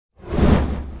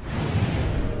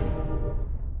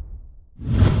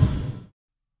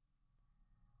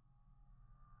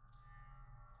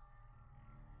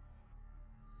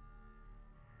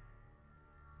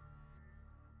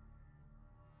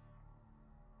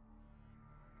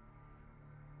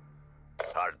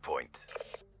hard point.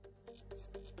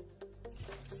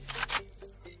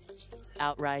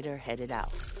 Outrider headed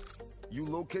out. You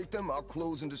locate them, I'll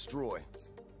close and destroy.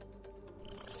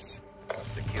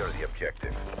 Secure the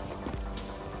objective.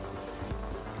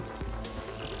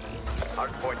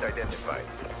 Hard point identified.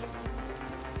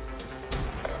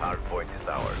 Hard point is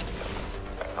ours.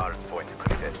 Hard point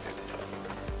contested.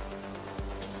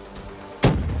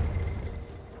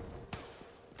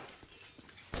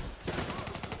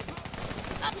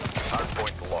 Hard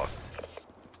point lost.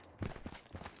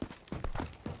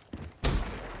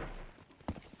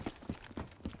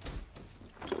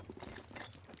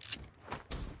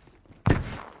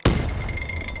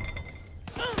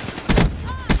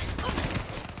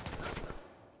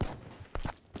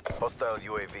 Hostile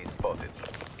UAV spotted.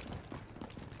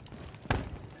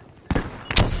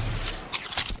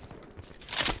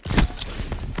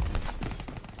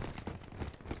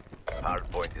 Hard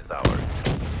point is ours.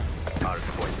 Hard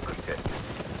point contested.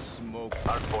 Smoke.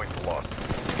 Hard point lost.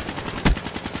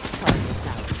 Target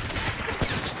out.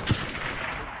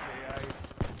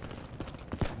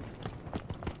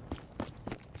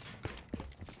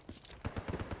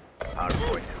 Hard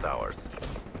point is ours.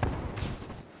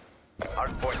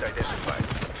 Hard point identified.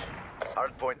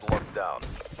 Hard point locked down.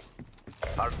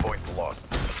 Hard point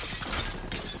lost.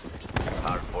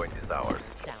 Hard point is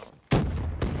ours. Down.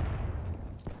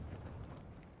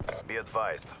 Be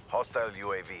advised, hostile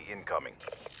UAV incoming.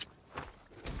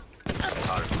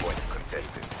 Hard point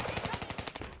contested.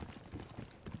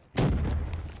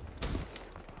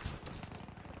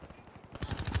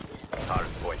 Hard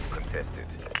point contested.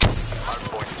 Hard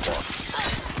point lost.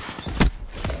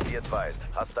 Be advised,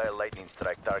 hostile lightning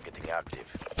strike targeting active.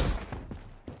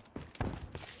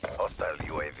 Hostile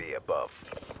UAV above.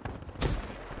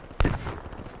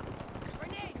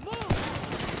 Grenade, move!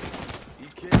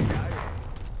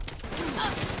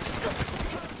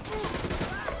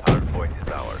 Hard point is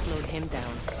ours. Slowed him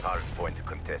down. Hard point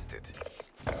contested.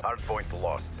 Hard point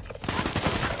lost.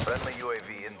 Friendly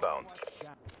UAV inbound.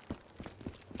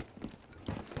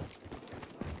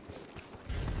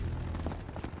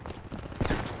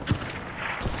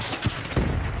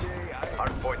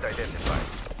 Hard point identified.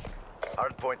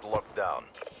 Hard point locked down.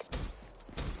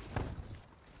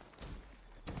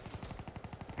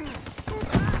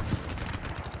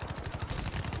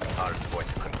 Hard point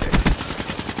contested.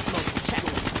 Smoke check.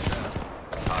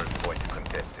 Hard point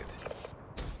contested.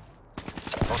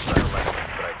 Hostile lightning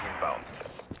strike inbound.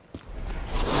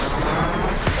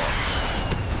 Lost.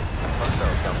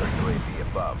 Hostile counter UAV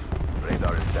above.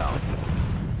 Radar is down.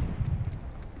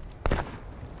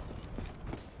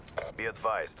 Be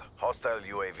advised, hostile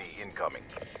UAV incoming.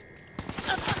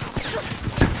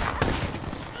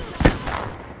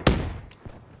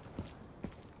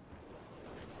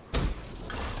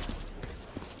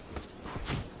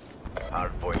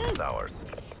 Hard point is ours.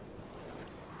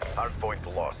 Hard point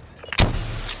lost.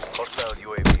 Hostile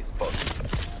UAV spotted.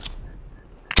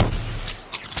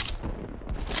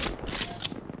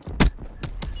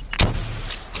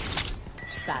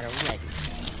 Battle ready.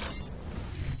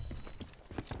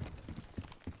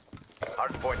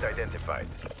 Hard point identified.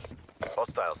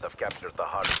 Hostiles have captured the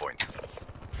hard point.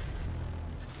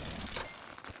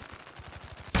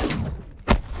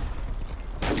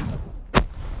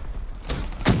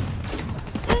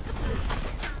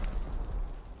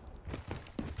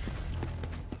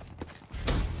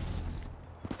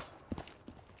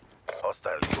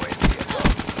 Hostile UAV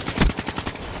above.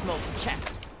 Smoke check.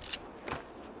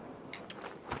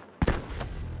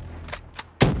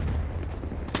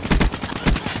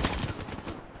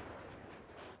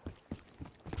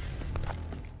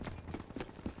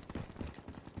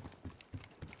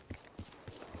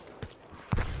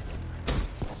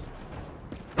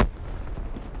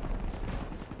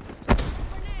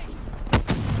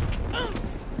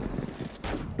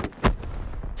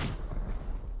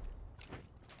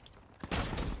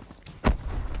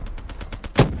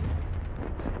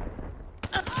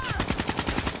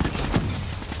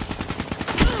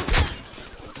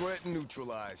 Threat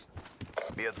neutralized.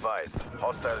 Be advised,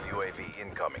 hostile UAV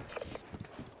incoming.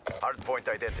 Hard point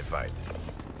identified.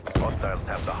 Hostiles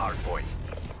have the hard point.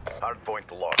 Hard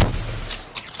point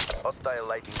lost. Hostile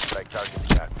lightning strike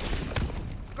targeting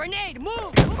active. Grenade,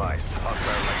 move! Be advised,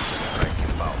 hostile lightning strike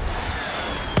inbound.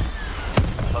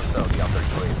 Hostile counter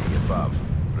UAV above.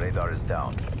 Radar is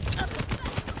down.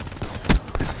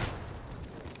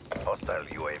 Hostile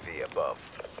UAV above.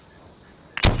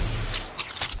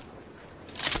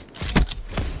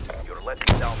 You're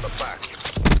letting down the back.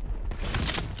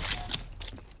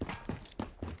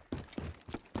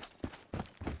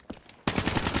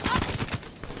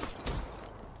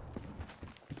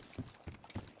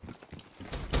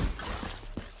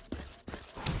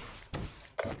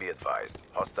 advised.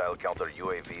 Hostile counter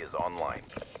UAV is online.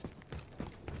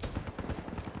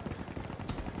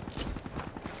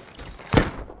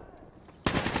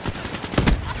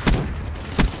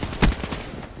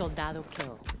 Soldado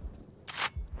killed.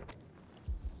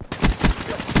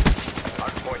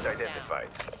 Hardpoint identified.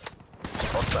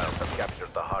 Hostiles have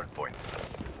captured the hardpoint.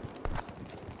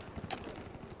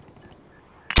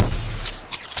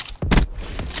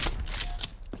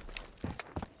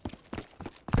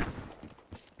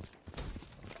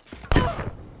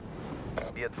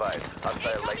 Be advised,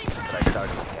 hostile lightning strike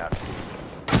targeting active.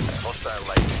 Hostile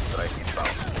lightning strike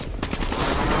inbound.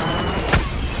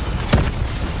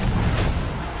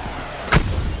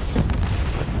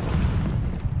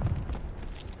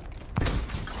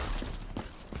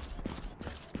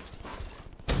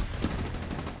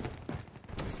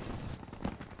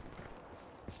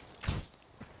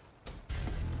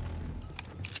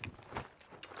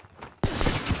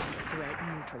 Threat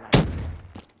neutralized.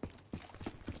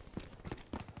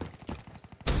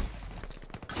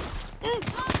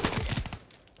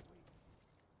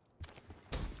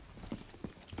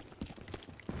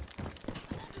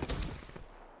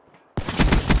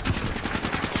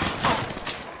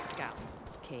 Scout.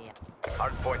 KF.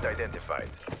 Hardpoint identified.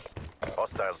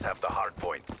 Hostiles have the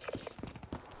hardpoint.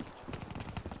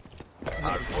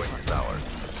 Hardpoint is ours.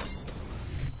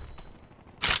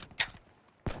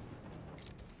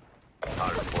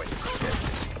 Hardpoint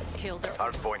contested. Killed her.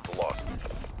 Hardpoint lost.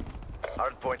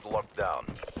 Hardpoint locked down.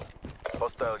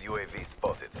 Hostile UAV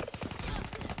spotted.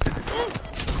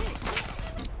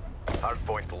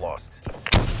 Hardpoint lost.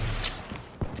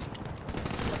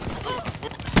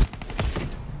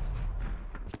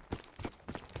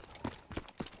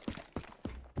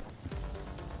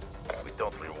 We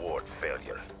don't reward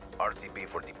failure. RTB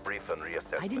for debrief and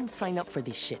reassessment. I didn't sign up for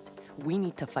this shit. We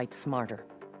need to fight smarter.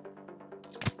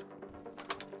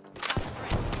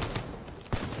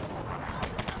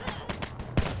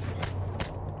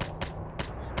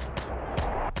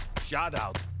 Shot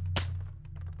out.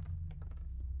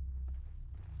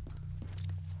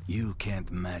 You can't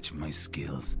match my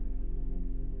skills.